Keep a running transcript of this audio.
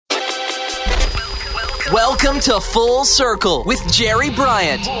Welcome to Full Circle with Jerry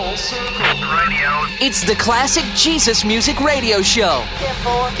Bryant. Full Circle Radio. It's the classic Jesus music radio show.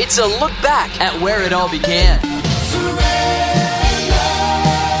 It's a look back at where it all began.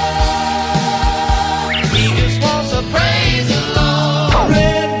 He just wants to praise the Lord.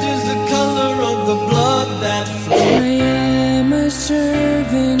 Red is the color of the blood that flows. I am a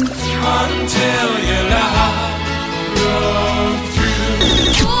servant Until your life runs through.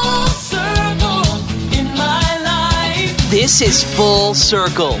 Full circle in my life. This is Full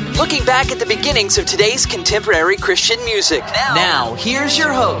Circle, looking back at the beginnings of today's contemporary Christian music. Now here's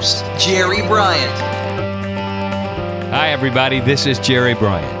your host, Jerry Bryant. Hi, everybody. This is Jerry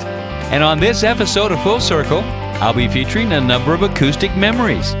Bryant. And on this episode of Full Circle, I'll be featuring a number of acoustic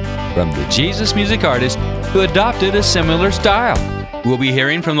memories from the Jesus music artists who adopted a similar style. We'll be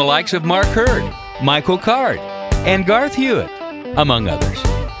hearing from the likes of Mark Hurd, Michael Card, and Garth Hewitt, among others.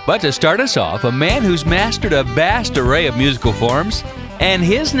 But to start us off, a man who's mastered a vast array of musical forms, and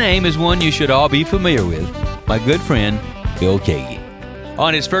his name is one you should all be familiar with, my good friend, Phil Keaggy.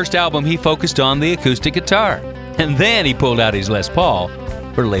 On his first album, he focused on the acoustic guitar, and then he pulled out his Les Paul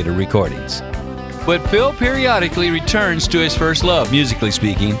for later recordings. But Phil periodically returns to his first love, musically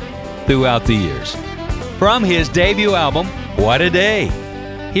speaking, throughout the years. From his debut album, What a Day,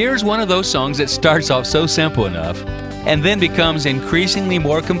 here's one of those songs that starts off so simple enough and then becomes increasingly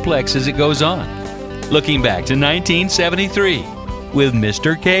more complex as it goes on. Looking back to 1973 with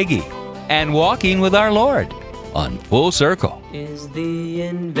Mr. Keaggy and Walking with Our Lord on Full Circle. Is the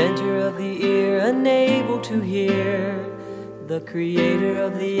inventor of the ear unable to hear? The creator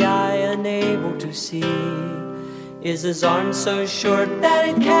of the eye unable to see? Is his arm so short that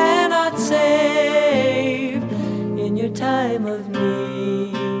it cannot save in your time of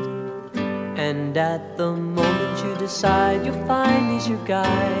need? And at the moment you decide, you'll find he's your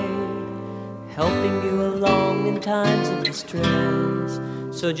guide, helping you along in times of distress.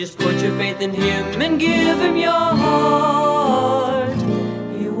 So just put your faith in him and give him your heart.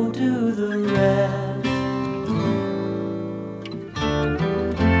 He will do the rest.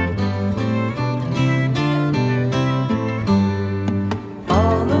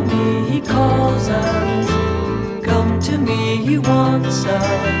 Follow me, he calls us. Come to me, he wants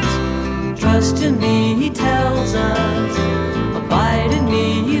us. Trust in me, he tells us. Abide in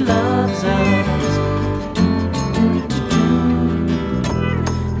me, he loves us.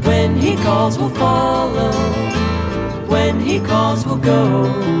 When he calls, we'll follow. When he calls, we'll go.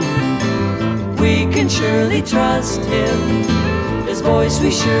 We can surely trust him. His voice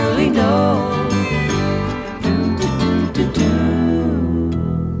we surely know.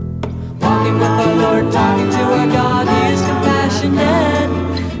 Walking with our Lord, talking to our God, he is compassionate,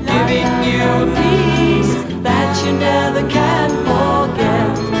 giving you a peace that you never can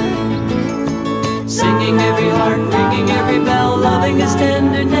forget. Singing every heart, ringing every bell, loving his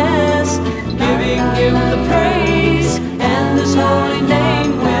tenderness, giving him the praise, and his holy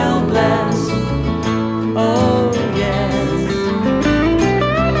name will bless. Oh yes.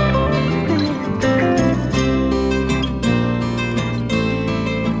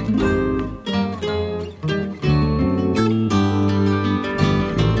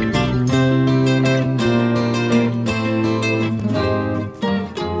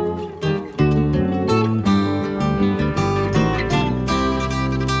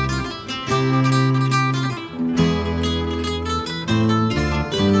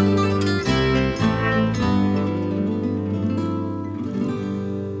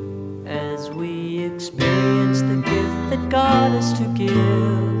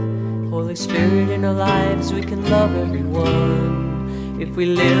 We can love everyone. If we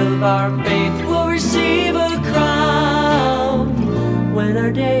live our faith, we'll receive a crown when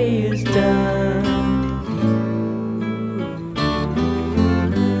our day is done.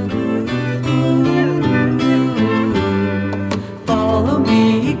 Follow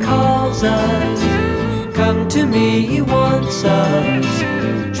me, he calls us. Come to me, he wants us.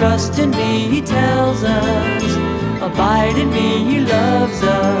 Trust in me, he tells us. Abide in me, he loves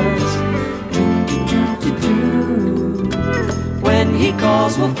us. When he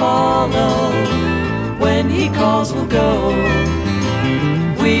calls, we'll follow. When he calls, we'll go.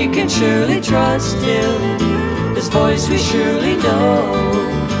 We can surely trust him. His voice we surely know.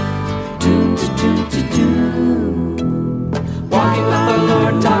 Walking with our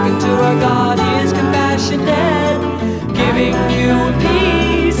Lord, talking to our God, he is compassionate, giving you a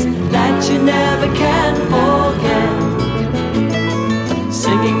peace that you never can forget.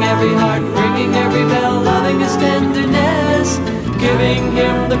 Singing every heart, ringing every bell, loving his tenderness, giving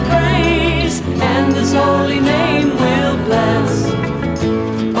him the praise, and his holy name will bless.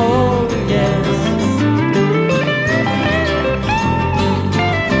 Oh yes.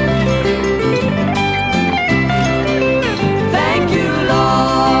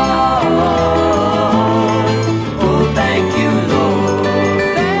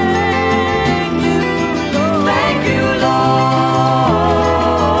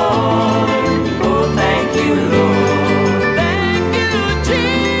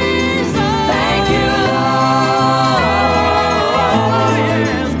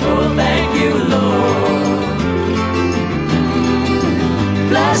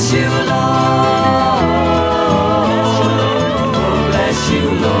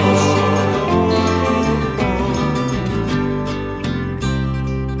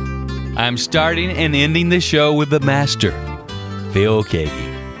 I'm starting and ending the show with the master, Phil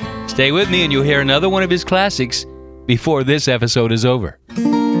Keaggy. Stay with me and you'll hear another one of his classics before this episode is over.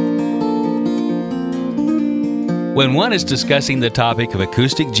 When one is discussing the topic of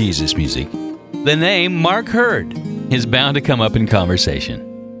acoustic Jesus music, the name Mark Hurd is bound to come up in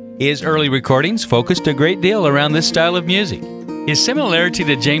conversation. His early recordings focused a great deal around this style of music. His similarity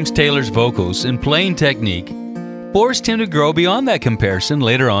to James Taylor's vocals and playing technique forced him to grow beyond that comparison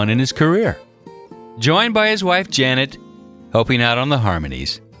later on in his career. Joined by his wife Janet, helping out on the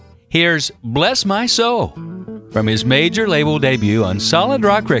harmonies, here's Bless My Soul from his major label debut on Solid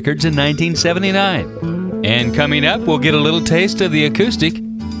Rock Records in 1979. And coming up, we'll get a little taste of the acoustic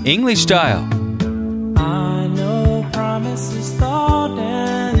English style. I know promises thought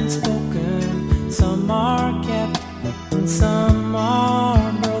and spoken, some are kept and some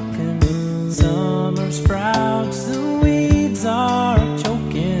are broken, some are sprouts, the weeds are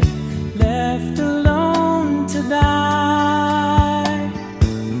choking, left alone to die.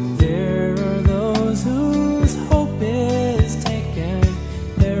 There are those whose hope is taken,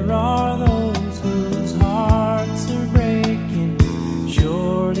 there are those whose hearts are breaking.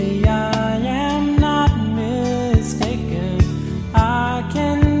 Surely I am not mistaken, I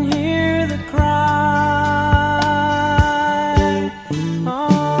can hear the cry.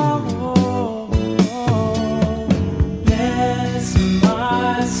 Oh, bless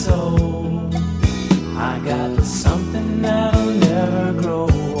my soul, I got something that'll never grow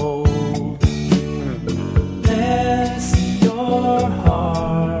old. Bless your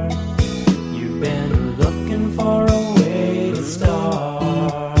heart, you've been looking for a way to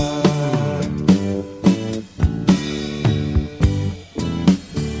start.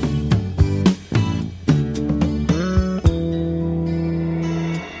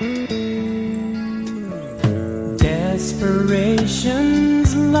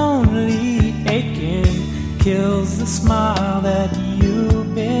 Desperation's lonely aching kills the smile that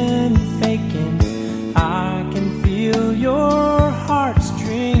you've been faking. I can feel your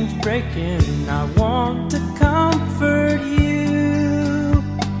heartstrings breaking. I want to comfort you.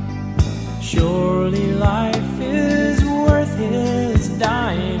 Surely life is worth his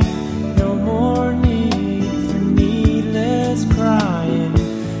dying. No more need for needless crying.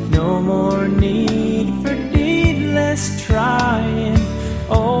 No more need for needless trying.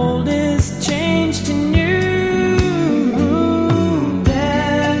 Old is changed to new.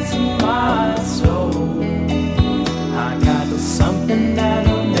 Bless my soul, I got something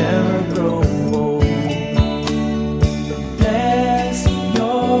that'll never grow old. Bless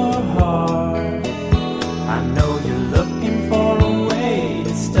your heart, I know you're looking for a way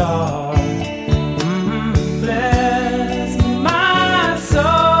to start. Bless my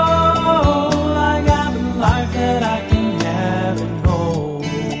soul, I got a life that I can have and hold.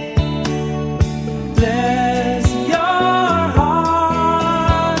 Bless your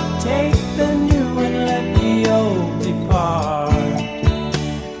heart, take the new and let the old depart.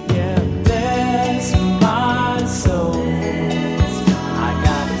 Yeah, bless my soul, I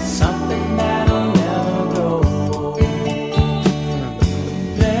got something that'll never grow old.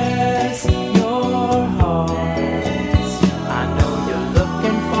 Bless your heart, I know you're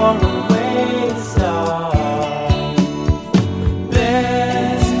looking for a way to start.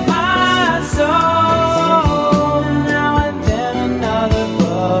 Bless my soul, now and then another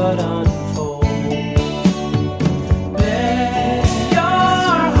bud unfold. Bless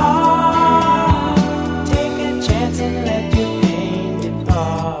your heart, take a chance and let your pain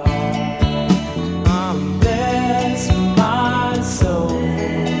depart. Bless my soul,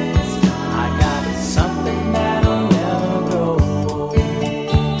 I got something that'll never grow old.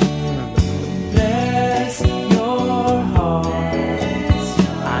 Bless your heart,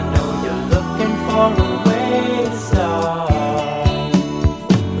 I know you're looking for a way to start.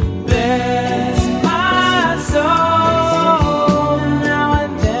 Bless my soul, now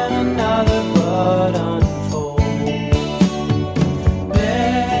and then another bud unfold.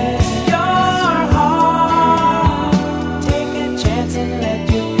 Bless your heart, take a chance and let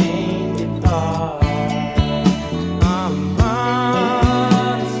your pain depart.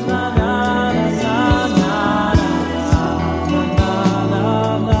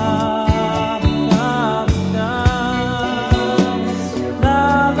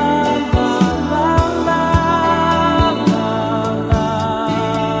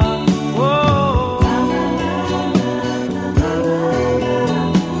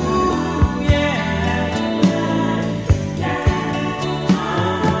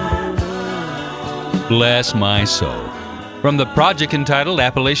 Bless My Soul from the project entitled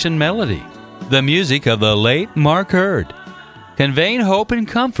Appalachian Melody, the music of the late Mark Hurd, conveying hope and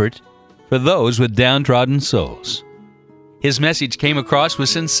comfort for those with downtrodden souls. His message came across with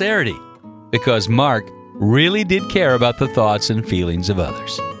sincerity because Mark really did care about the thoughts and feelings of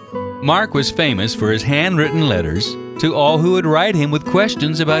others. Mark was famous for his handwritten letters to all who would write him with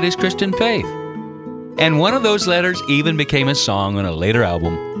questions about his Christian faith. And one of those letters even became a song on a later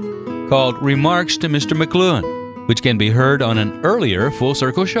album called Remarks to Mr. McLuhan, which can be heard on an earlier Full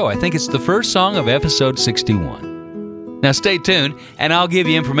Circle show. I think it's the first song of episode 61. Now stay tuned, and I'll give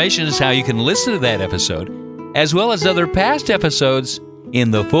you information as how you can listen to that episode, as well as other past episodes in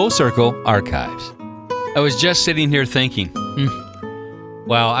the Full Circle archives. I was just sitting here thinking,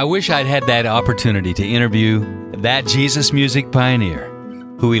 wow, I wish I'd had that opportunity to interview that Jesus music pioneer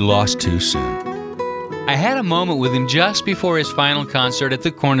who we lost too soon. I had a moment with him just before his final concert at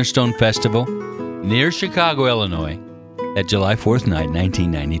the Cornerstone Festival near Chicago, Illinois, at July 4th night,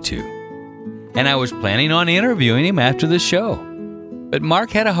 1992. And I was planning on interviewing him after the show. But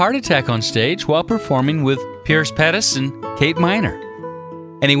Mark had a heart attack on stage while performing with Pierce Pettis and Kate Miner.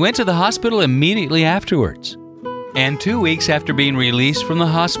 And he went to the hospital immediately afterwards. And 2 weeks after being released from the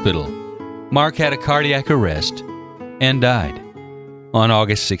hospital, Mark had a cardiac arrest and died on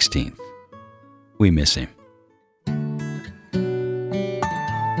August 16th. We miss him.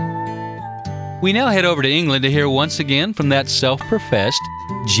 We now head over to England to hear once again from that self-professed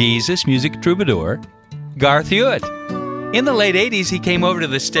Jesus music troubadour, Garth Hewitt. In the late 80s, he came over to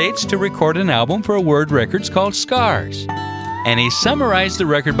the States to record an album for Word Records called Scars. And he summarized the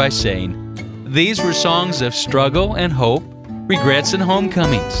record by saying, "These were songs of struggle and hope, regrets and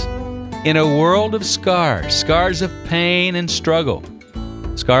homecomings. In a world of scars, scars of pain and struggle,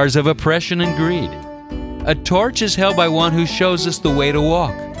 scars of oppression and greed, a torch is held by one who shows us the way to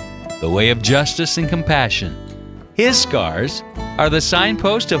walk, the way of justice and compassion. His scars are the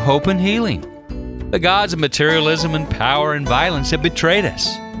signpost of hope and healing. The gods of materialism and power and violence have betrayed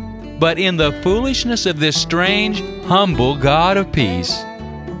us. But in the foolishness of this strange, humble God of peace,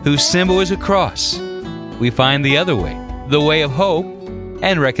 whose symbol is a cross, we find the other way, the way of hope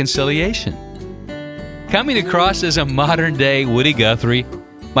and reconciliation." Coming across as a modern-day Woody Guthrie,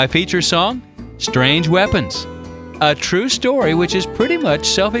 my feature song, Strange Weapons, a true story which is pretty much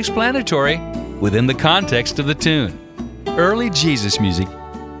self-explanatory within the context of the tune. Early Jesus music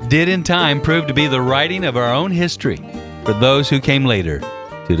did in time prove to be the writing of our own history for those who came later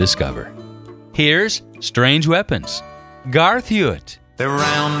to discover. Here's Strange Weapons, Garth Hewitt. They're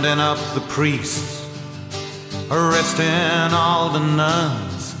rounding up the priests, arresting all the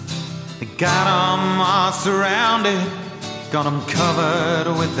nuns. They got 'em all surrounded, got 'em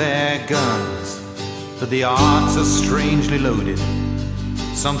covered with their guns. But the odds are strangely loaded,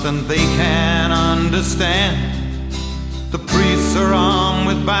 something they can't understand. The priests are armed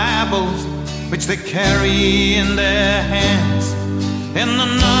with Bibles, which they carry in their hands. And the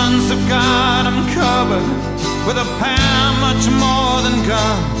nuns have got 'em covered with a power much more than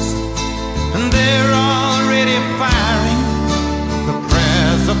guns. And they're already firing the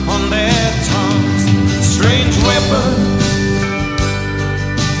prayers upon their tongues. Strange weapons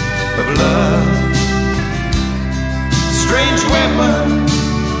of love, strange weapons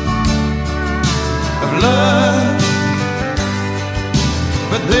of love.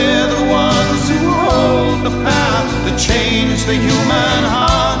 But they're the ones who hold the power to change the human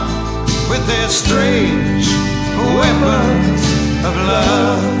heart with their strange weapons of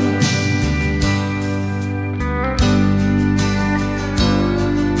love.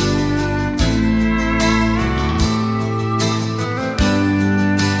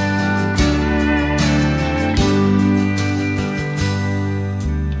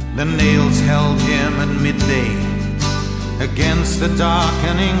 The nails held him at midday against the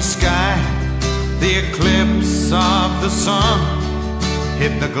darkening sky. The eclipse of the sun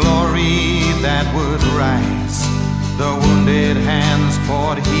hid the glory that would rise. The wounded hands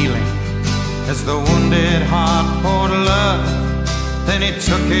poured healing as the wounded heart poured love. Then he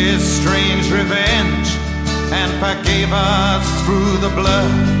took his strange revenge and forgave us through the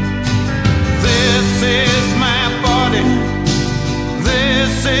blood. This is my body,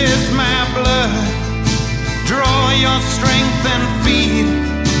 this is my blood. Draw your strength and feed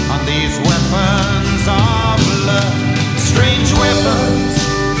on these weapons of love. Strange weapons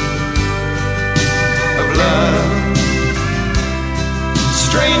of love,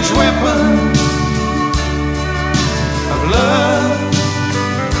 strange weapons of love.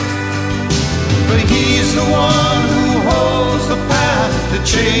 But he's the one who holds the power to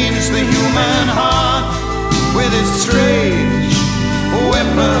change the human heart with his strange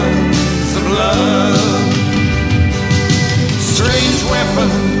weapons of love. Strange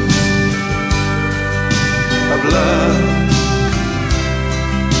weapons of love,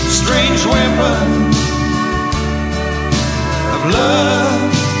 strange weapons of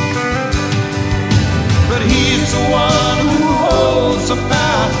love. But he's the one who holds the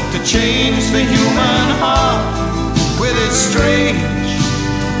power to change the human heart with his strange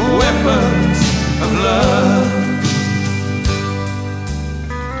weapons of love.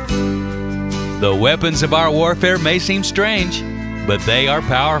 The weapons of our warfare may seem strange, but they are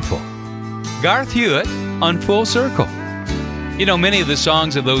powerful. Garth Hewitt on Full Circle. You know, many of the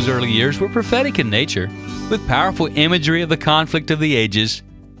songs of those early years were prophetic in nature, with powerful imagery of the conflict of the ages,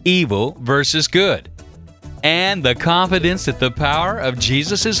 evil versus good, and the confidence that the power of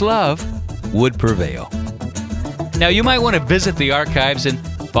Jesus' love would prevail. Now, you might want to visit the archives and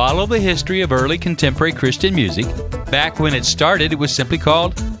follow the history of early contemporary Christian music. Back when it started, it was simply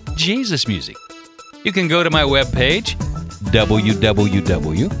called Jesus music. You can go to my webpage,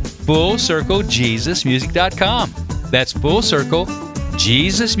 www.fullcirclejesusmusic.com. That's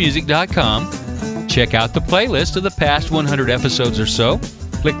fullcirclejesusmusic.com. Check out the playlist of the past 100 episodes or so.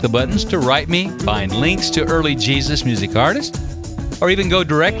 Click the buttons to write me, find links to early Jesus music artists, or even go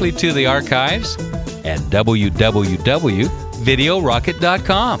directly to the archives at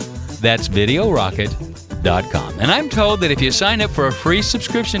www.videorocket.com. That's videorocket.com. And I'm told that if you sign up for a free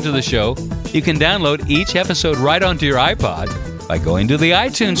subscription to the show, you can download each episode right onto your iPod by going to the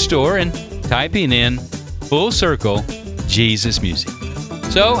iTunes store and typing in Full Circle Jesus Music.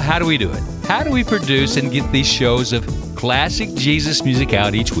 So how do we do it? How do we produce and get these shows of classic Jesus music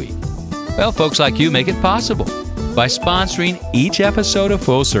out each week? Well, folks like you make it possible by sponsoring each episode of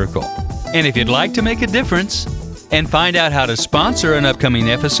Full Circle. And if you'd like to make a difference and find out how to sponsor an upcoming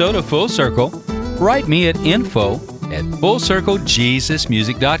episode of Full Circle, write me at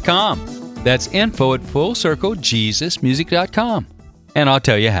info@fullcirclejesusmusic.com. That's info@fullcirclejesusmusic.com. And I'll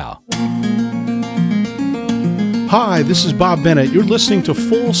tell you how. Hi, this is Bob Bennett. You're listening to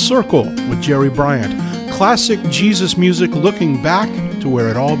Full Circle with Jerry Bryant. Classic Jesus music looking back to where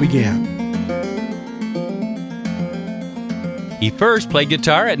it all began. He first played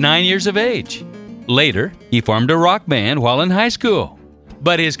guitar at 9 years of age. Later, he formed a rock band while in high school.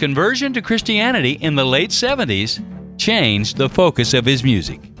 But his conversion to Christianity in the late 70s changed the focus of his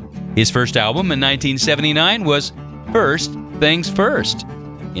music. His first album in 1979 was First Things First.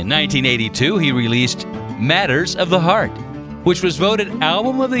 In 1982, he released Matters of the Heart, which was voted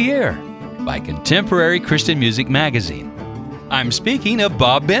Album of the Year by Contemporary Christian Music magazine. I'm speaking of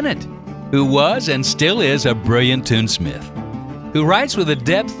Bob Bennett, who was and still is a brilliant tunesmith, who writes with a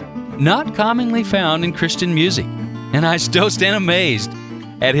depth not commonly found in Christian music. And I still stand amazed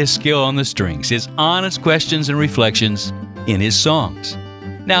at his skill on the strings, his honest questions and reflections in his songs.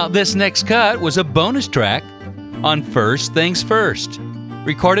 Now, this next cut was a bonus track on First Things First,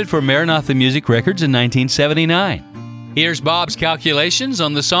 recorded for Maranatha Music Records in 1979. Here's Bob's calculations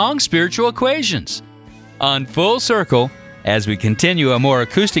on the song Spiritual Equations on Full Circle as we continue a more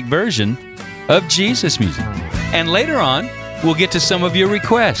acoustic version of Jesus music. And later on, we'll get to some of your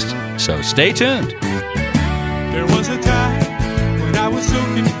requests, so stay tuned. There was a time when I was so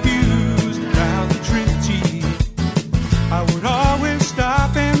confused about the Trinity. I would always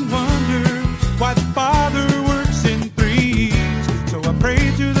stop and wonder why the Father works in threes. So I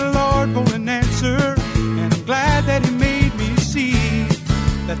prayed to the Lord for an answer, and I'm glad that He made me see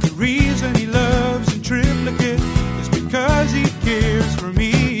that the reason He loves in triplicate is because He cares for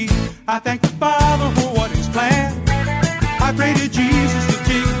me. I thank the Father for what He's planned. I pray to Jesus to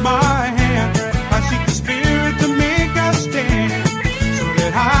take my hand. I seek the Spirit to make us stand, so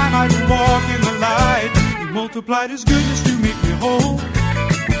that I might walk in the light. He multiplied His goodness to make me whole.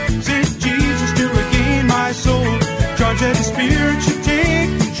 Sent Jesus to regain my soul. Charge that the Spirit should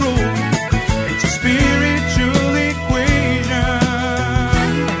take control. It's a spiritual equation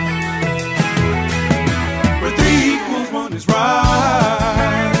where 3 equals 1 is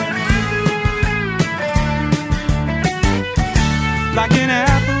right. Like an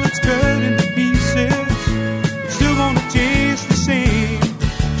apple, it's cut into pieces. It's still gonna taste the same.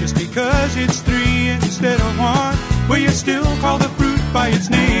 Just because it's 3 instead of 1, will you still call the fruit by its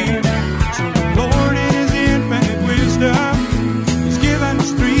name? So the Lord in His infinite wisdom has given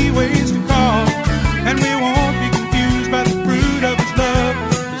us 3 ways to call, and we won't be confused by the fruit of His love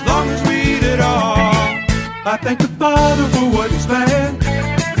as long as we eat it all. I thank the Father for what He's planned.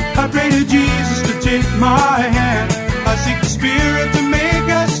 I pray to Jesus to take my hand. I seek the Spirit to make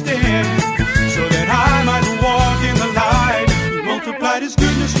us stand, so that I might walk in the light. He multiplied His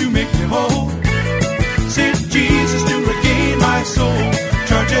goodness to make me whole. Sent Jesus to regain my soul.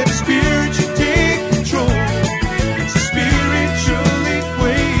 Charge that the Spirit should take control. It's a spiritual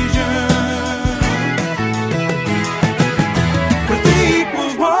equation where 3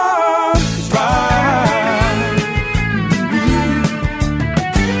 equals 1.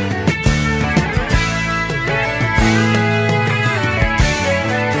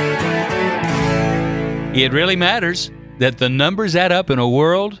 It really matters that the numbers add up in a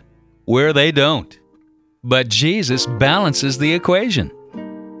world where they don't. But Jesus balances the equation.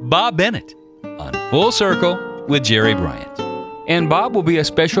 Bob Bennett on Full Circle with Jerry Bryant. And Bob will be a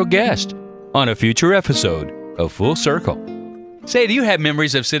special guest on a future episode of Full Circle. Say, do you have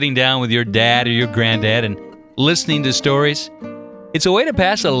memories of sitting down with your dad or your granddad and listening to stories? It's a way to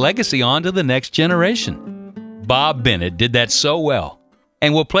pass a legacy on to the next generation. Bob Bennett did that so well,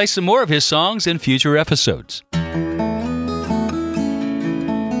 and we'll play some more of his songs in future episodes.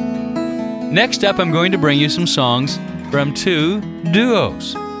 Next up, I'm going to bring you some songs from two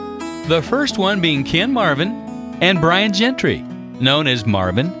duos. The first one being Ken Marvin and Brian Gentry, known as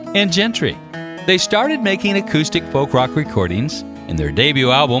Marvin and Gentry. They started making acoustic folk rock recordings in their debut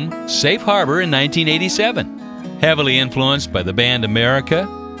album, Safe Harbor, in 1987. Heavily influenced by the band America,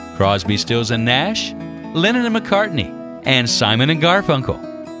 Crosby, Stills and Nash, Lennon and McCartney, and Simon and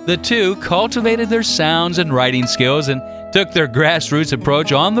Garfunkel. The two cultivated their sounds and writing skills and took their grassroots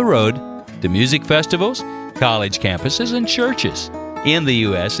approach on the road to music festivals, college campuses, and churches in the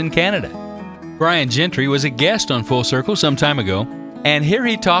U.S. and Canada. Brian Gentry was a guest on Full Circle some time ago, and here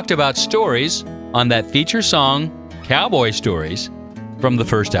he talked about stories on that feature song, Cowboy Stories, from the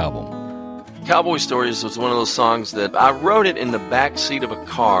first album. Cowboy Stories was one of those songs that I wrote it in the back seat of a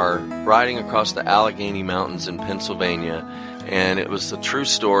car riding across the Allegheny Mountains in Pennsylvania, and it was a true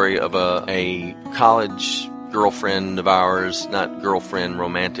story of a college girlfriend of ours, not girlfriend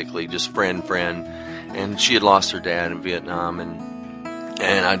romantically, just friend, and she had lost her dad in Vietnam, and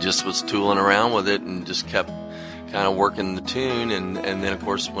I just was tooling around with it and just kept kind of working the tune, and then of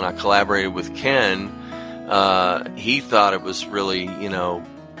course when I collaborated with Ken, he thought it was really,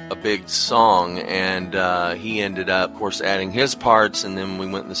 a big song, and he ended up, of course, adding his parts, and then we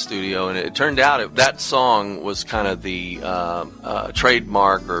went in the studio, and it turned out that song was kind of the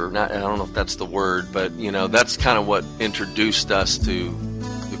trademark, or not, I don't know if that's the word, but that's kind of what introduced us to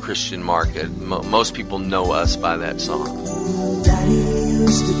the Christian market. Most people know us by that song. Daddy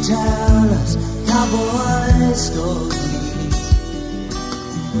used to tell us cowboy stories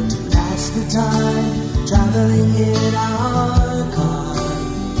to pass the time traveling in our car.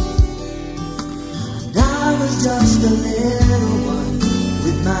 I was just a little one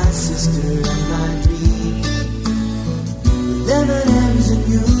with my sister and my dream, with M&M's and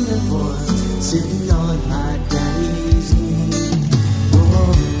uniforms sitting on my daddy's knee.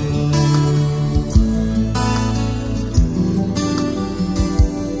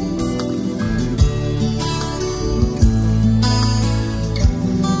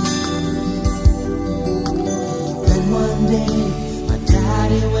 Then one day my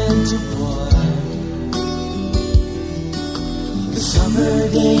daddy went to war. Summer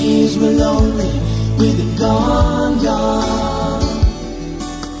days were lonely with him gone.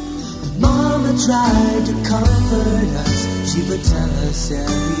 Mama tried to comfort us. She would tell us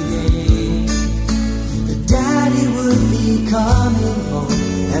every day that Daddy would be coming home.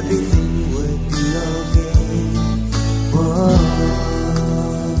 Everything would be okay. Whoa.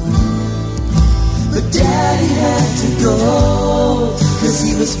 But Daddy had to go, 'cause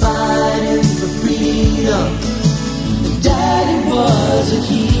he was fighting for freedom. Daddy was a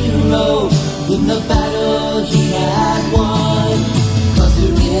hero in the battle he had won. 'Cause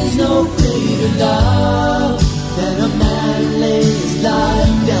there is no greater love than a man lay his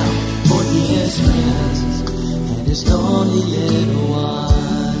life down for his friends and his lonely little one.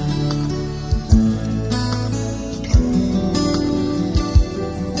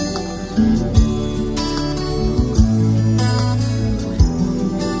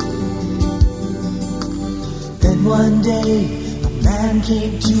 Then one day a man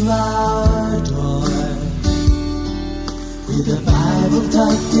came to our door with a Bible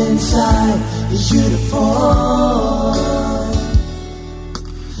tucked inside his uniform.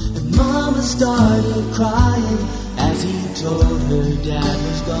 And Mama started crying as he told her Dad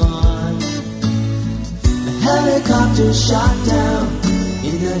was gone. A helicopter shot down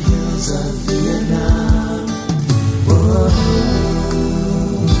in the hills of Vietnam. Whoa.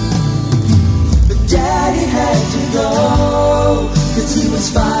 Daddy had to go, 'cause he was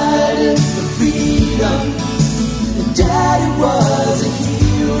fighting for freedom. And Daddy was a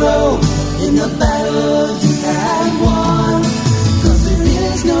hero in the battle he had won. 'Cause there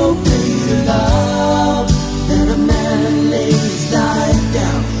is no greater love than a man lays his life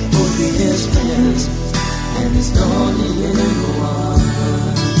down for his friends and his lonely little one.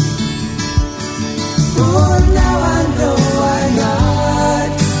 Oh, now I know why God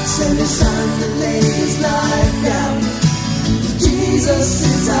sent his son to lay his life down. Jesus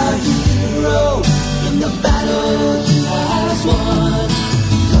is our hero in the battle he has won.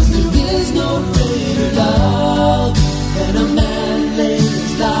 'Cause there is no greater love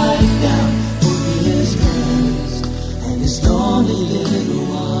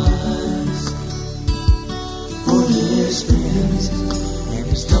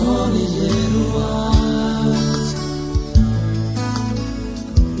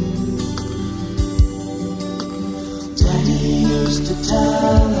used to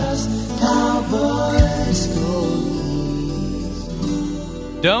tell us cowboy stories.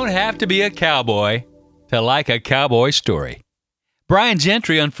 Don't have to be a cowboy to like a cowboy story. Brian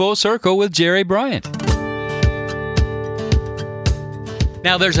Gentry on Full Circle with Jerry Bryant.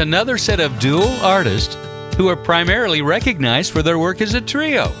 Now there's another set of dual artists who are primarily recognized for their work as a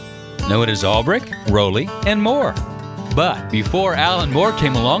trio, known as Albrick, Rowley, and Moore. But before Alan Moore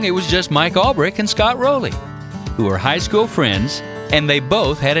came along, it was just Mike Albrick and Scott Rowley, who were high school friends, and they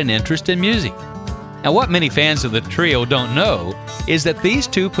both had an interest in music. Now, what many fans of the trio don't know is that these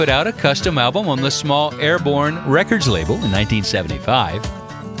two put out a custom album on the small Airborne Records label in 1975,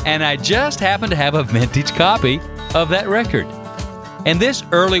 and I just happen to have a vintage copy of that record. And this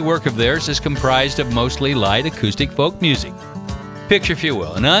early work of theirs is comprised of mostly light acoustic folk music. Picture, if you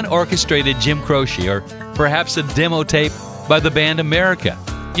will, an unorchestrated Jim Croce or perhaps a demo tape by the band America.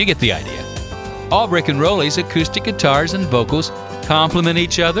 You get the idea. Albrick and Rowley's acoustic guitars and vocals complement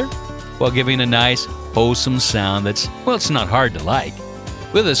each other while giving a nice, wholesome sound that's, well, it's not hard to like.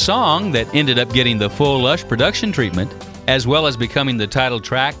 With a song that ended up getting the full Lush production treatment, as well as becoming the title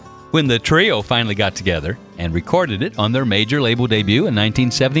track when the trio finally got together and recorded it on their major label debut in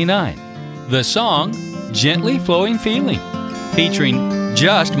 1979. The song, Gently Flowing Feeling, featuring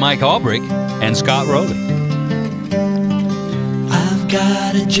just Mike Albrick and Scott Rowley. I've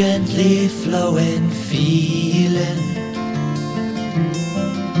got a gently flowing feeling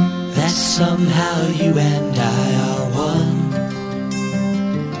that somehow you and I are one,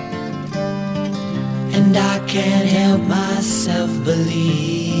 and I can't help myself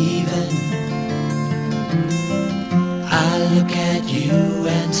believing. I look at you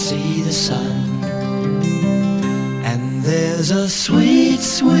and see the sun, and there's a sweet,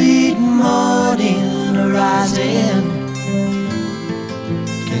 sweet morning arising.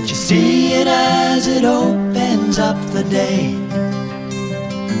 Can't you see it as it opens up the day,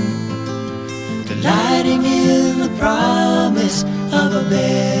 delighting in the promise of a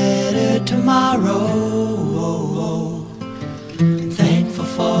better tomorrow. Thankful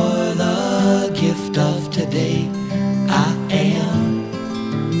for the gift of today. I am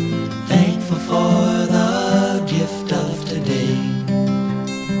thankful for the gift of today.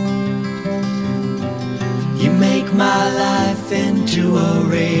 You make my life into a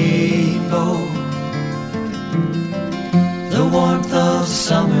rainbow. The warmth of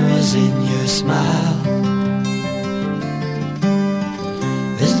summer is in your smile.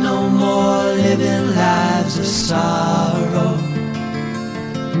 There's no more living lives of sorrow.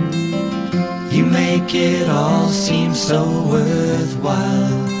 You make it all seem so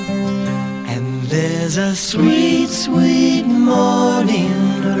worthwhile. And there's a sweet, sweet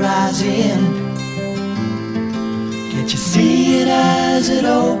morning rising. Can't you see it as it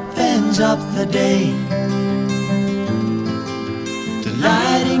opens up the day,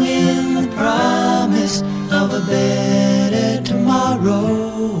 delighting in the promise of a better tomorrow.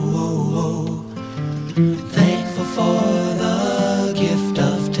 Thankful for the gift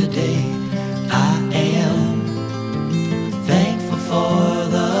of today. I am thankful for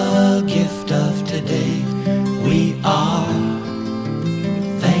the gift of today. We are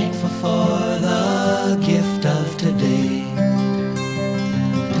thankful for the gift of today.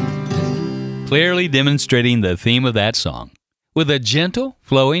 Clearly demonstrating the theme of that song, with a gentle,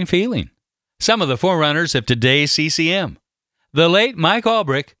 flowing feeling. Some of the forerunners of today's CCM, the late Mike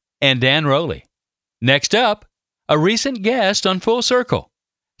Albrick and Dan Rowley. Next up, a recent guest on Full Circle,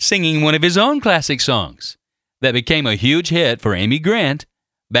 singing one of his own classic songs that became a huge hit for Amy Grant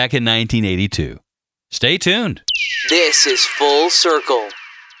back in 1982. Stay tuned. This is Full Circle.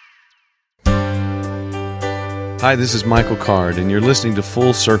 Hi, this is Michael Card, and you're listening to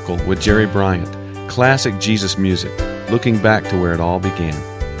Full Circle with Jerry Bryant, classic Jesus music, looking back to where it all began.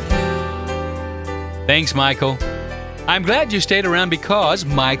 Thanks, Michael. I'm glad you stayed around because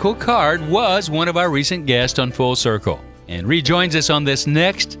Michael Card was one of our recent guests on Full Circle and rejoins us on this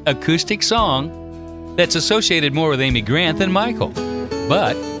next acoustic song that's associated more with Amy Grant than Michael.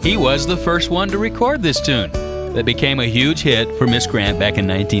 But he was the first one to record this tune that became a huge hit for Miss Grant back in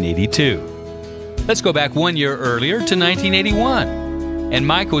 1982. Let's go back 1 year earlier to 1981 and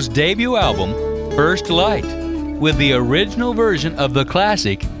Michael's debut album, First Light, with the original version of the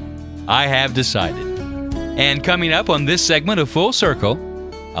classic, I Have Decided. And coming up on this segment of Full Circle,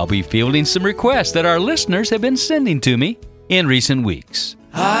 I'll be fielding some requests that our listeners have been sending to me in recent weeks.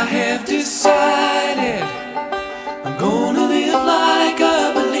 I have decided I'm gonna live like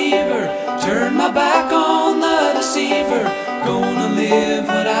a believer, turn my back on the deceiver, gonna live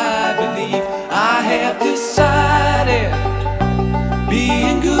what I believe. I have decided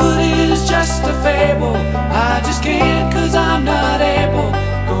being good is just just a fable. I just can't 'cause I'm not able.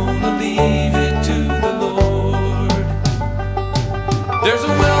 Gonna leave it to the Lord. There's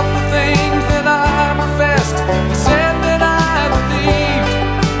a wealth of things that I professed, I said that I believed,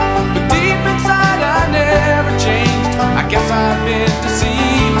 but deep inside I never changed. I guess I've been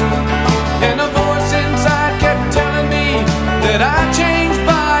deceived, and a voice inside kept telling me that I'd change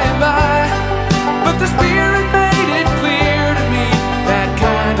by and by, but the Spirit made it clear to me that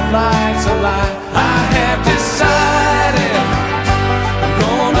kind of life's a lie. I have decided I'm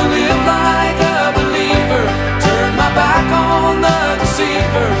gonna live like a believer, turn my back on the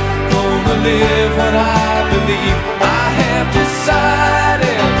deceiver, gonna live what I believe. I have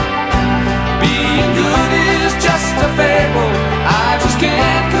decided being good is just a fable. I just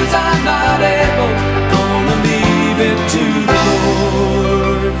can't 'cause I'm not able, gonna leave it to the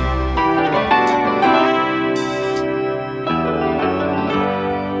Lord.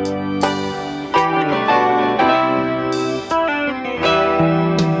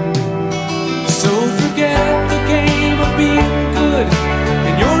 So forget the game of being good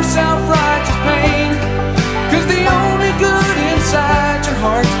and your self-righteous pain, 'cause the only good inside your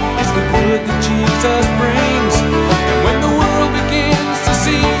heart is the good that Jesus brings. And when the world begins to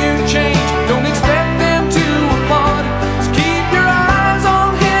see you change, don't expect them to applaud. Just keep your eyes on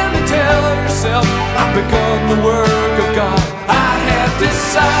Him and tell yourself, I've begun the work of God. I have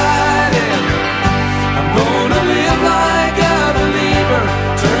decided I'm gonna live like a believer,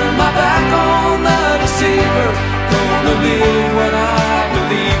 turn my back on the deceiver, gonna live what I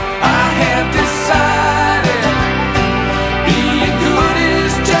believe. I have decided being good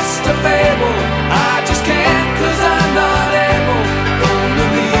is just a fable. I just can't 'cause I'm not able, gonna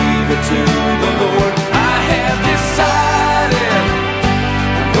leave it to the Lord. I have decided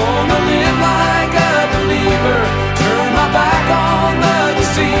I'm gonna live like a believer, turn my back on the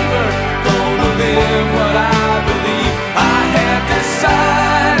deceiver, gonna live what I believe. I have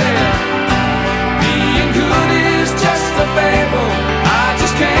decided being good is just a fable. I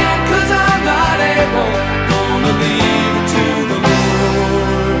just can't 'cause I'm not able, gonna leave it to the Lord.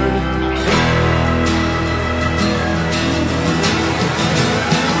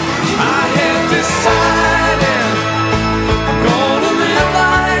 I have decided I'm gonna live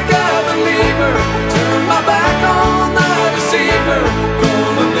like a believer, turn my back on the deceiver,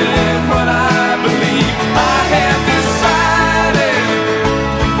 gonna live what I believe. I have decided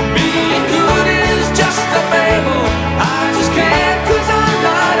being good is just a fable. I just can't 'cause I'm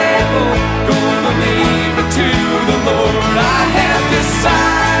not able, gonna leave it to the Lord. I have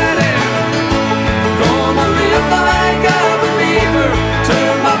decided gonna live like a believer,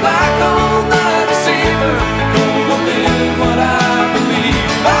 turn my back on the deceiver, gonna live what I believe.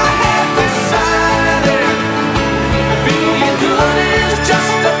 I have decided being good is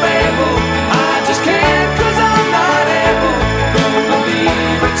just a fable. I just can't 'cause I'm not able, gonna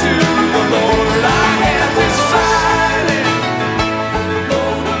leave it to the Lord. I have decided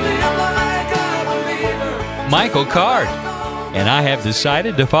gonna live like a believer. Michael Card, and I have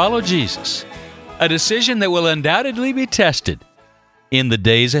decided to follow Jesus. A decision that will undoubtedly be tested in the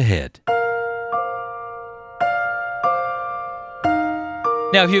days ahead.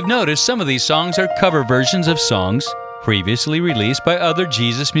 Now, if you've noticed, some of these songs are cover versions of songs previously released by other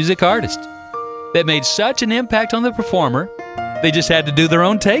Jesus music artists that made such an impact on the performer, they just had to do their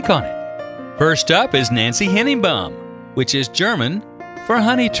own take on it. First up is Nancy Henningbaum, which is German for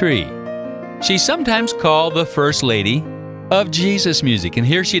honey tree. She's sometimes called the First Lady of Jesus music, and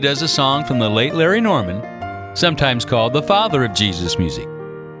here she does a song from the late Larry Norman, sometimes called the Father of Jesus music,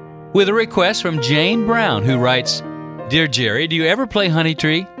 with a request from Jane Brown, who writes, "Dear Jerry, do you ever play Honey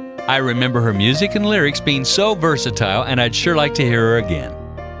Tree? I remember her music and lyrics being so versatile, and I'd sure like to hear her again.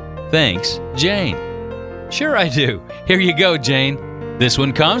 Thanks, Jane." Sure I do. Here you go, Jane. This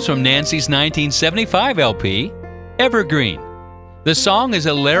one comes from Nancy's 1975 LP, Evergreen. The song is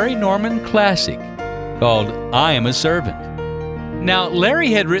a Larry Norman classic called I Am a Servant. Now,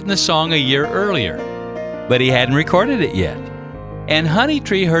 Larry had written the song a year earlier, but he hadn't recorded it yet. And Honey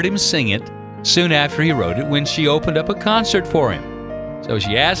Tree heard him sing it soon after he wrote it when she opened up a concert for him. So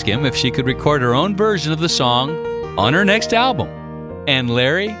she asked him if she could record her own version of the song on her next album. And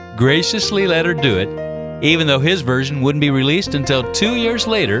Larry graciously let her do it, even though his version wouldn't be released until 2 years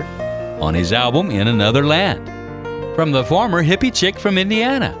later on his album In Another Land. From the former hippie chick from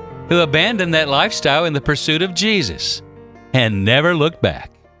Indiana, who abandoned that lifestyle in the pursuit of Jesus and never looked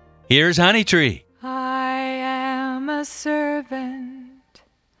back. Here's Honey Tree. I am a servant.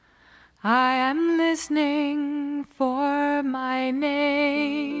 I am listening for my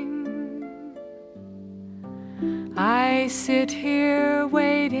name. I sit here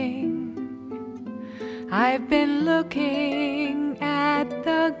waiting I've been looking at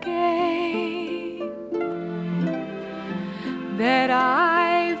the game that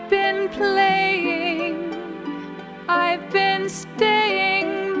I've been playing. I've been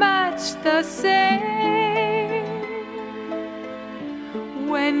staying much the same.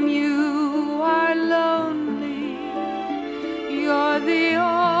 When you are lonely, you're the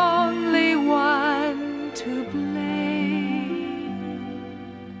only one to blame.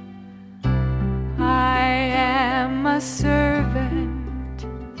 I am a servant.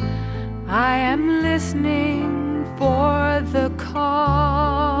 I am listening for the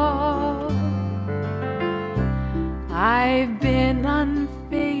call. I've been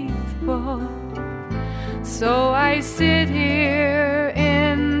unfaithful, so I sit here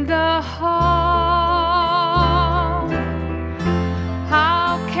in the hall.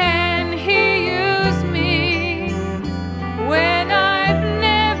 How can he use me when I've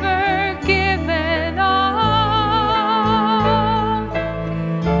never given all?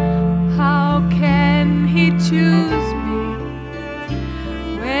 How can he choose me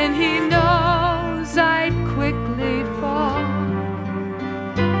when he knows I'd quickly fall?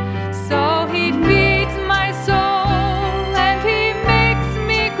 So he feeds my soul and he makes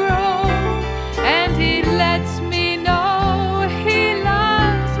me grow, and he lets me know he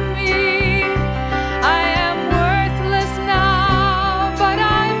loves me. I am worthless now, but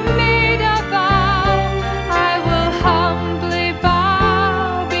I've made a vow. I will humbly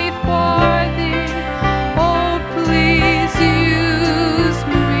bow before thee. Oh, please use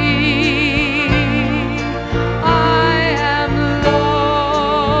me. I am lonely.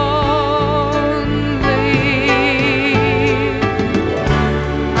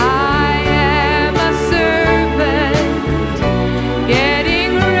 I am a servant,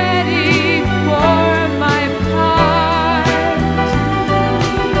 getting ready for my part.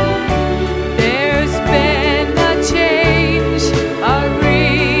 There's been a change, a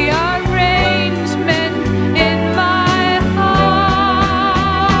rearrangement in my heart.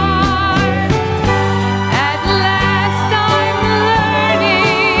 At last I'm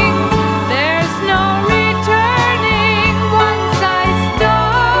learning there's no returning once I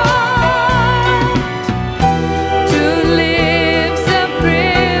start. To live's a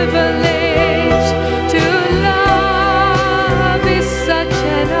privilege, to love is such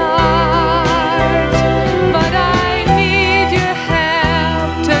an art. But I need your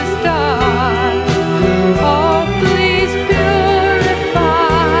help to start. Oh, please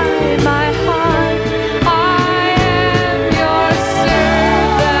purify my heart. I am your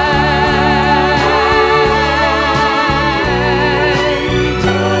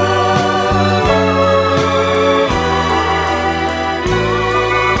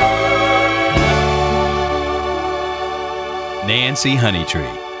Nancy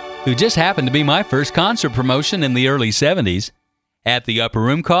Honeytree, who just happened to be my first concert promotion in the early 70s at the Upper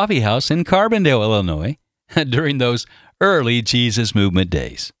Room Coffee House in Carbondale, Illinois, during those early Jesus Movement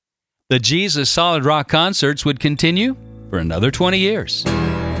days. The Jesus Solid Rock concerts would continue for another 20 years.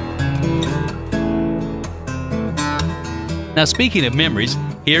 Now, speaking of memories,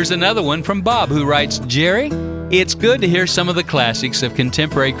 here's another one from Bob, who writes, Jerry, it's good to hear some of the classics of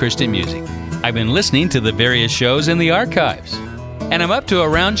contemporary Christian music. I've been listening to the various shows in the archives, and I'm up to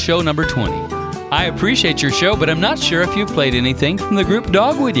around show number 20. I appreciate your show, but I'm not sure if you've played anything from the group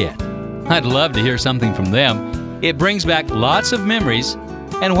Dogwood yet. I'd love to hear something from them. It brings back lots of memories,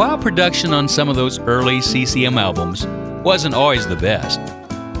 and while production on some of those early CCM albums wasn't always the best,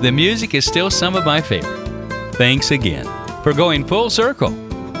 the music is still some of my favorite. Thanks again for going full circle.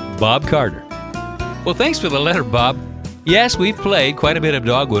 Bob Carter. Well, thanks for the letter, Bob. Yes, we've played quite a bit of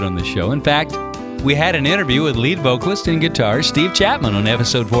Dogwood on the show. In fact, we had an interview with lead vocalist and guitarist Steve Chapman on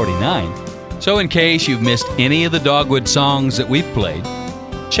episode 49. So in case you've missed any of the Dogwood songs that we've played,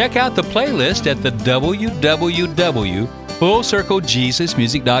 check out the playlist at the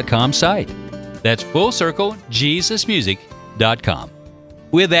www.fullcirclejesusmusic.com site. That's fullcirclejesusmusic.com.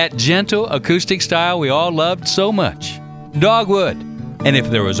 With that gentle acoustic style we all loved so much. Dogwood. And if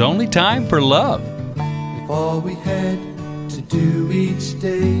there was only time for love. If all we had to do each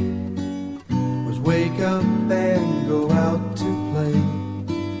day was wake up and go out to play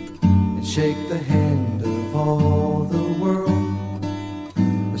and shake the hand of all the world,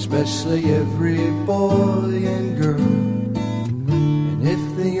 especially every boy and girl. And if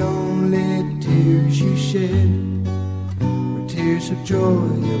the only tears you shed were tears of joy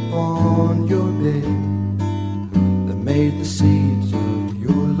upon your bed that made the seeds of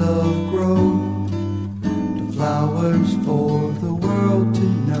your love grow to flowers for the world to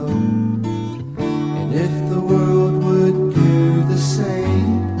know. And if the world would do the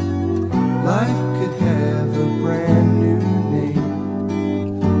same, life could have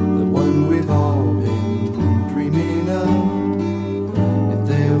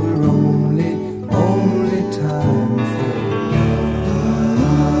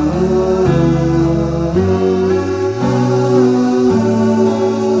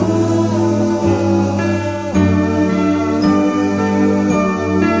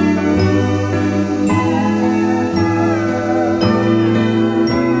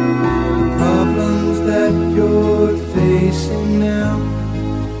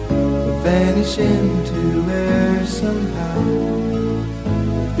vanish into air somehow.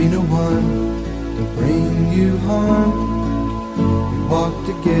 There'd be no one to bring you harm. We walk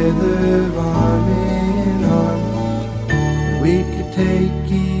together arm in arm. We could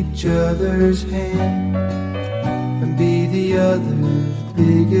take each other's hand and be the other's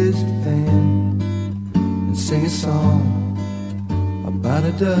biggest fan, and sing a song about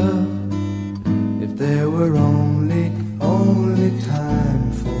a dove. If there were only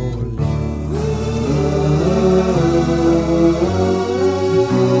time for love.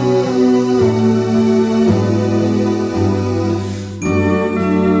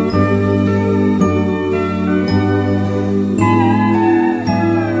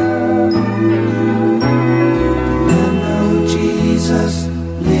 I know Jesus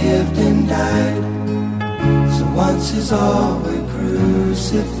lived and died, so once is all we're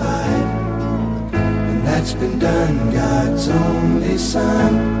crucified. That's been done. God's only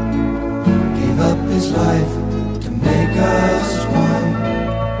Son gave up his life to make us one.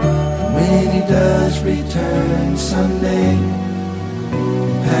 And when he does return someday,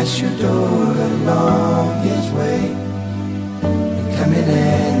 pass your door along his way, and come in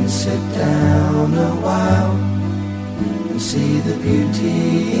and sit down a while and see the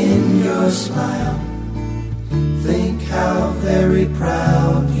beauty in your smile. Think how very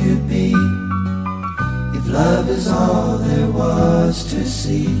proud you'd be if love is all there was to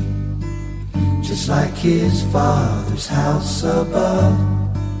see, just like his Father's house above,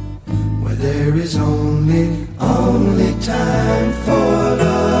 where there is only time for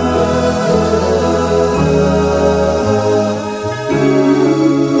love.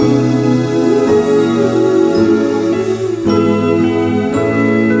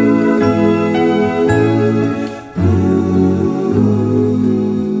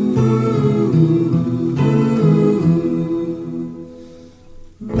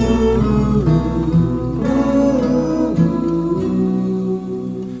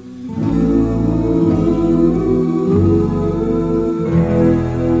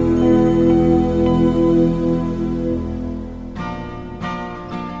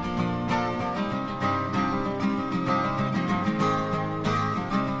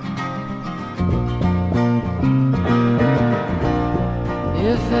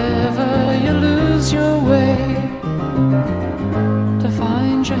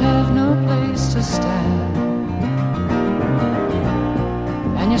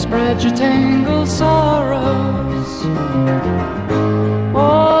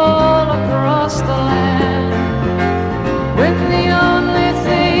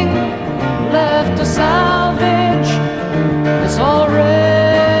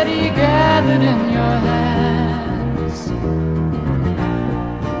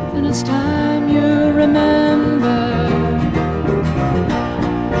 It's time you remember.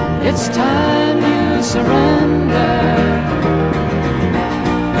 Time to surrender.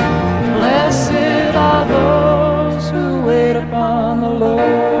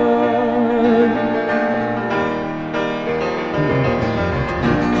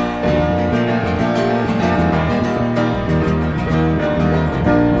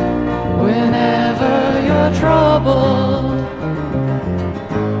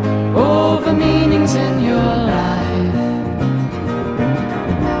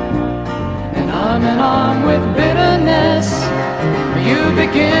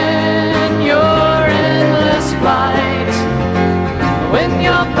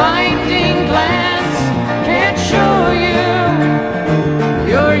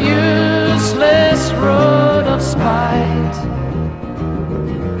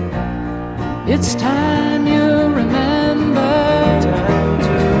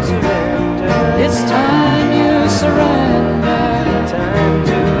 It's time you surrender. Time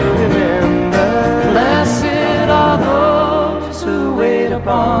to remember. Blessed are those who wait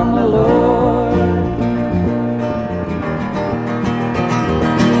upon the Lord.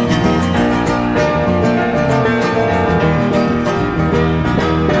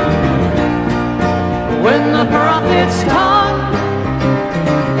 When the prophets talk,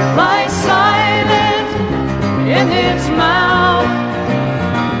 lie silent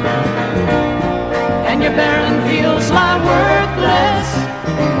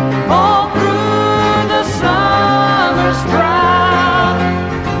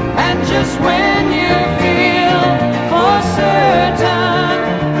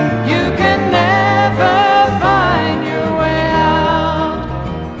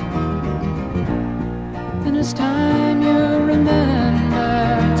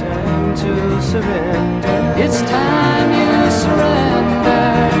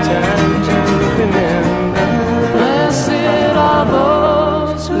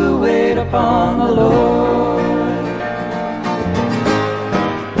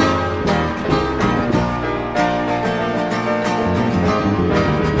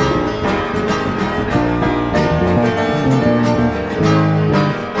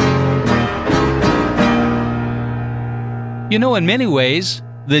You know, in many ways,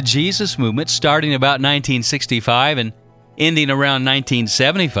 the Jesus movement, starting about 1965 and ending around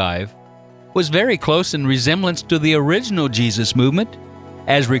 1975, was very close in resemblance to the original Jesus movement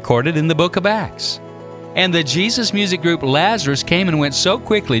as recorded in the book of Acts. And the Jesus music group Lazarus came and went so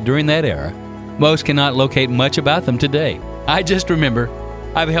quickly during that era, most cannot locate much about them today. I just remember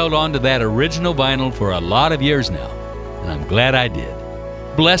I've held on to that original vinyl for a lot of years now, and I'm glad I did.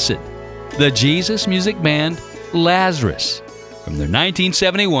 Blessed, the Jesus music band Lazarus, from their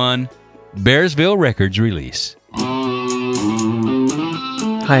 1971 Bearsville Records release.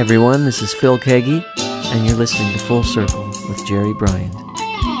 Hi everyone, this is Phil Kagi, and you're listening to Full Circle with Jerry Bryant.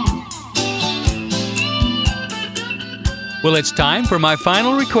 Well, it's time for my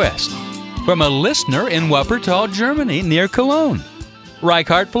final request from a listener in Wuppertal, Germany, near Cologne,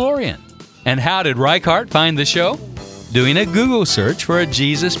 Reichardt Florian. And how did Reichardt find the show? Doing a Google search for a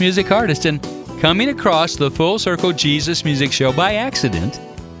Jesus music artist and coming across the Full Circle Jesus Music Show by accident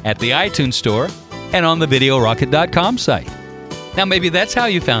at the iTunes Store and on the VideoRocket.com site. Now, maybe that's how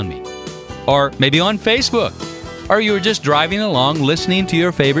you found me. Or maybe on Facebook. Or you were just driving along listening to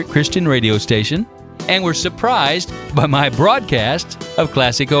your favorite Christian radio station and were surprised by my broadcast of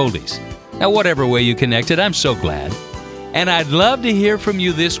classic oldies. Now, whatever way you connected, I'm so glad. And I'd love to hear from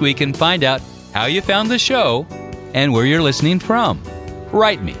you this week and find out how you found the show and where you're listening from.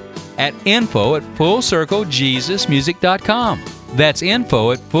 Write me at info@fullcirclejesusmusic.com. That's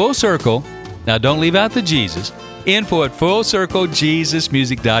info@fullcircle. Now, don't leave out the Jesus.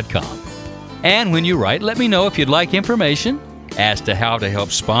 info@fullcirclejesusmusic.com. And when you write, let me know if you'd like information as to how to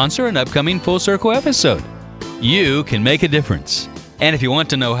help sponsor an upcoming Full Circle episode. You can make a difference. And if you want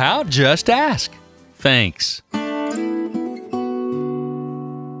to know how, just ask. Thanks.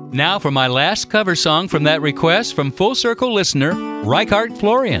 Now for my last cover song from that request from Full Circle listener Reichardt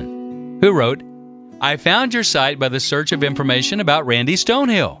Florian, who wrote, I found your site by the search of information about Randy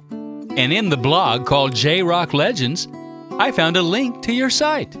Stonehill. And in the blog called J-Rock Legends, I found a link to your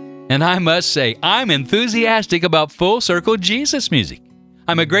site. And I must say, I'm enthusiastic about Full Circle Jesus music.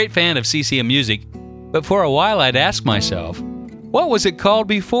 I'm a great fan of CCM music, but for a while I'd ask myself, what was it called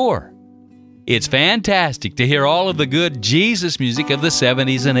before? It's fantastic to hear all of the good Jesus music of the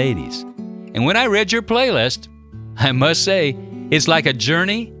 70s and 80s. And when I read your playlist, I must say, it's like a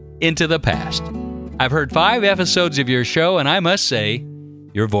journey into the past. I've heard 5 episodes of your show, and I must say,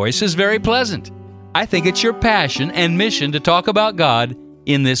 your voice is very pleasant. I think it's your passion and mission to talk about God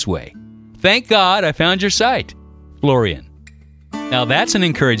in this way. Thank God I found your site, Florian. Now that's an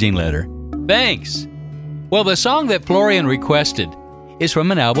encouraging letter. Thanks. Well, the song that Florian requested is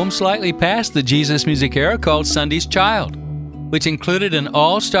from an album slightly past the Jesus music era called Sunday's Child, which included an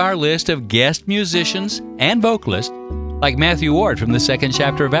all-star list of guest musicians and vocalists like Matthew Ward from the 2nd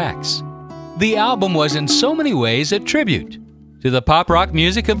chapter of Acts. The album was in so many ways a tribute to the pop rock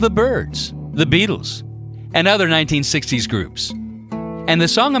music of the Byrds, the Beatles, and other 1960s groups. And the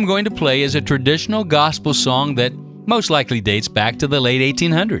song I'm going to play is a traditional gospel song that most likely dates back to the late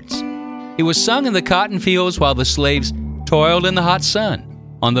 1800s. It was sung in the cotton fields while the slaves toiled in the hot sun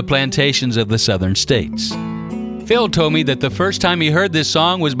on the plantations of the southern states. Phil told me that the first time he heard this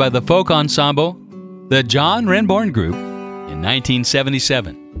song was by the folk ensemble, the John Renbourn Group, in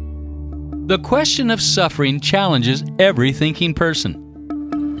 1977. The question of suffering challenges every thinking person.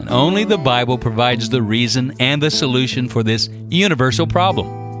 And only the Bible provides the reason and the solution for this universal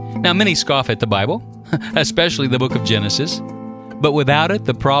problem. Now, many scoff at the Bible, especially the book of Genesis, but without it,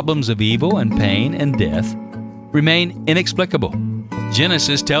 the problems of evil and pain and death remain inexplicable.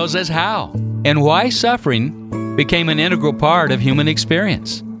 Genesis tells us how and why suffering became an integral part of human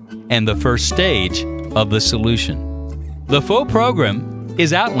experience and the first stage of the solution. The full program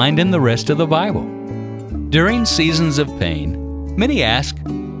is outlined in the rest of the Bible. During seasons of pain, many ask,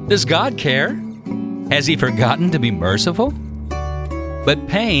 does God care? Has He forgotten to be merciful? But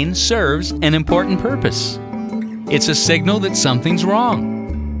pain serves an important purpose. It's a signal that something's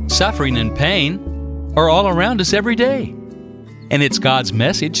wrong. Suffering and pain are all around us every day. And it's God's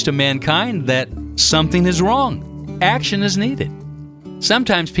message to mankind that something is wrong. Action is needed.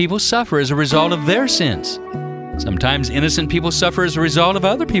 Sometimes people suffer as a result of their sins. Sometimes innocent people suffer as a result of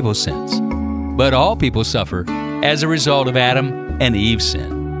other people's sins. But all people suffer as a result of Adam and Eve's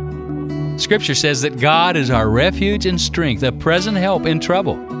sin. Scripture says that God is our refuge and strength, a present help in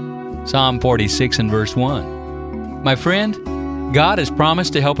trouble. Psalm 46 and verse 1. My friend, God has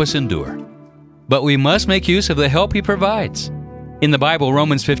promised to help us endure, but we must make use of the help He provides. In the Bible,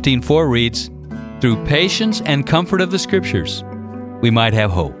 Romans 15:4 reads, through patience and comfort of the Scriptures, we might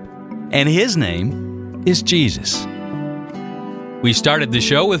have hope. And His name is Jesus. We started the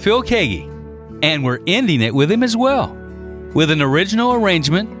show with Phil Kagi, and we're ending it with him as well. with an original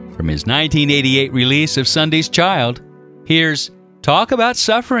arrangement from his 1988 release of Sunday's Child. Here's Talk About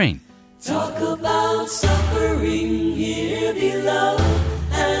Suffering. Talk about suffering here below,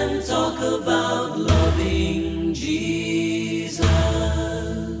 and talk about loving Jesus.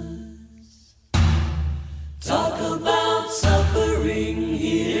 Talk about suffering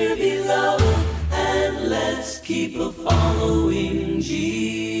here below, and let's keep a following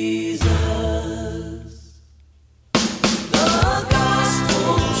Jesus. The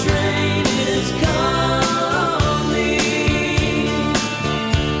gospel train is coming.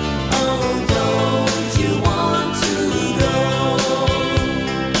 Oh, don't you want to go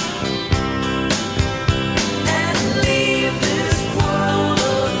and leave this world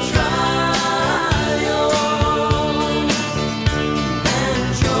of trials and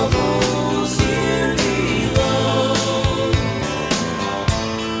troubles here below?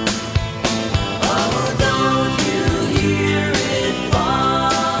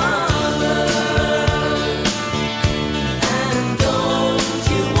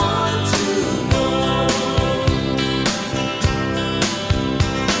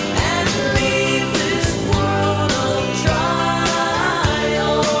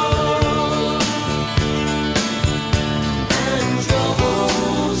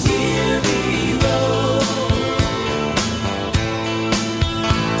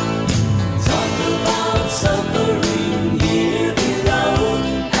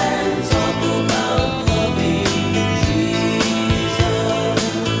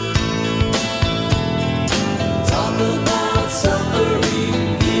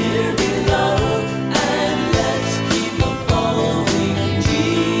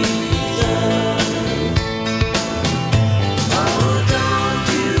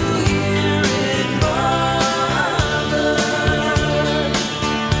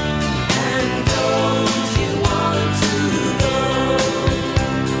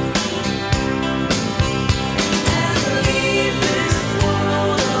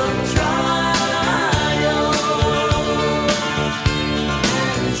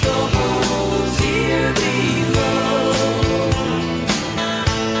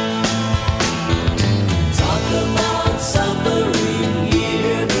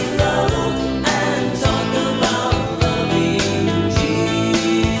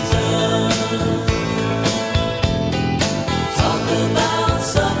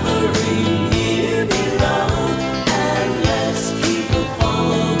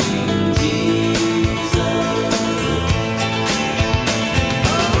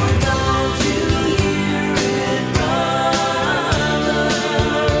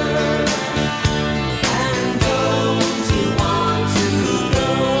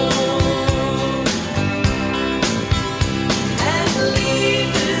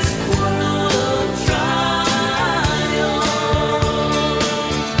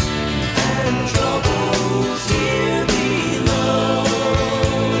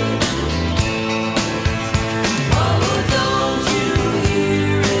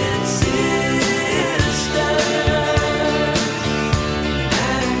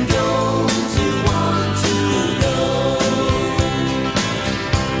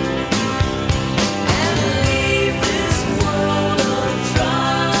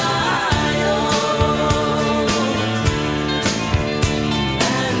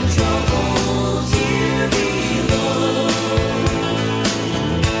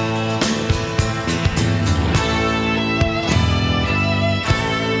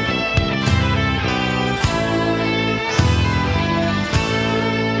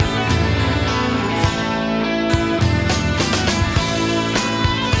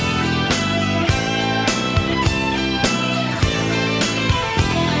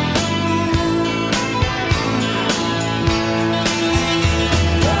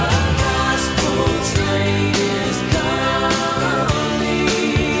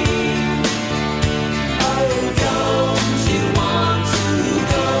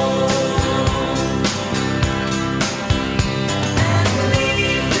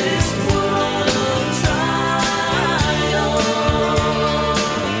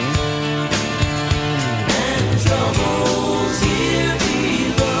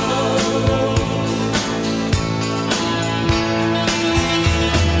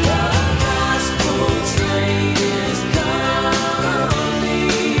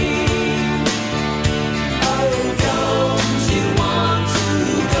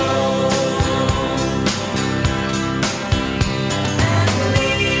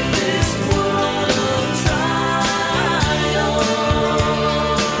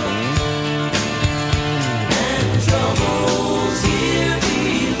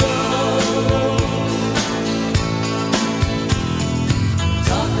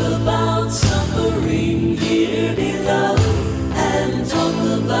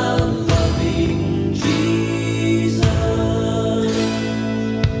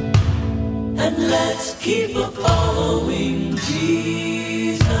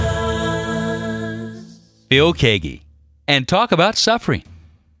 Phil Keaggy, and talk about suffering.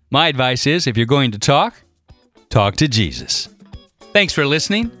 My advice is, if you're going to talk to Jesus. Thanks for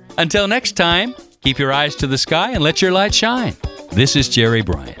listening. Until next time, keep your eyes to the sky and let your light shine. This is Jerry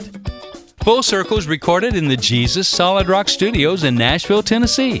Bryant. Full Circle is recorded in the Jesus Solid Rock Studios in Nashville,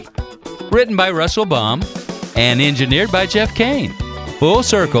 Tennessee. Written by Russell Baum and engineered by Jeff Kane. Full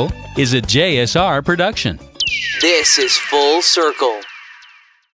Circle is a JSR production. This is Full Circle.